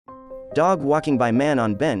Dog walking by man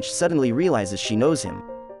on bench suddenly realizes she knows him.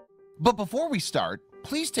 But before we start,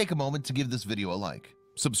 please take a moment to give this video a like,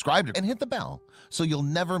 subscribe and hit the bell so you'll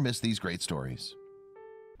never miss these great stories.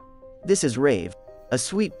 This is Rave, a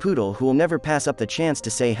sweet poodle who will never pass up the chance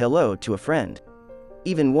to say hello to a friend.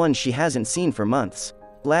 Even one she hasn't seen for months.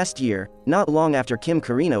 Last year, not long after Kim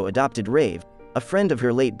Carino adopted Rave, a friend of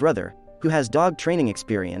her late brother, who has dog training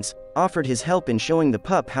experience, offered his help in showing the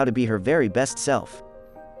pup how to be her very best self.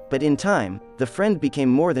 But in time, the friend became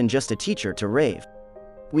more than just a teacher to Rave.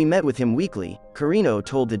 We met with him weekly, Carino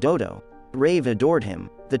told the Dodo. Rave adored him.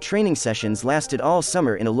 The training sessions lasted all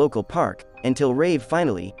summer in a local park, until Rave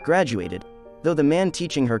finally graduated, though the man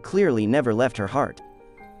teaching her clearly never left her heart.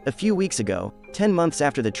 A few weeks ago, 10 months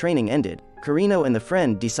after the training ended, Carino and the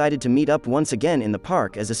friend decided to meet up once again in the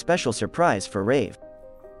park as a special surprise for Rave.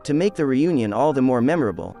 To make the reunion all the more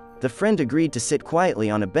memorable, the friend agreed to sit quietly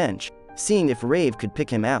on a bench, seeing if Rave could pick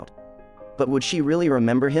him out. But would she really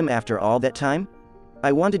remember him after all that time?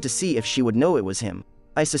 I wanted to see if she would know it was him.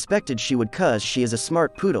 I suspected she would 'cause she is a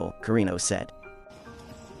smart poodle, Carino said.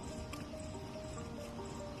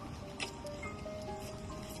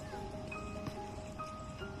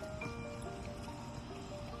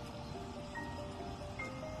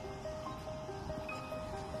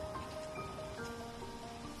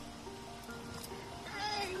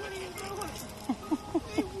 Hey, what are you doing?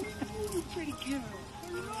 Hey, you pretty girl.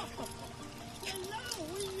 Hello. Hello,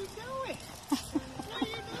 what are you doing? What are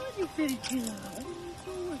you doing, you pretty girl? What are you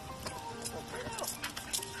doing?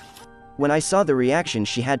 When I saw the reaction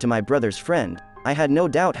she had to my brother's friend, I had no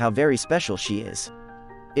doubt how very special she is.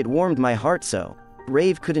 It warmed my heart so.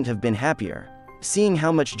 Rave couldn't have been happier. Seeing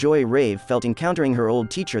how much joy Rave felt encountering her old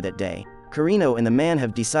teacher that day, Carino and the man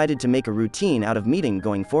have decided to make a routine out of meeting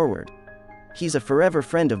going forward. He's a forever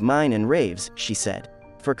friend of mine and Rave's, she said.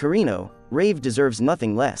 For Carino, Rave deserves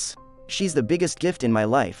nothing less. She's the biggest gift in my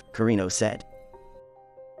life, Carino said.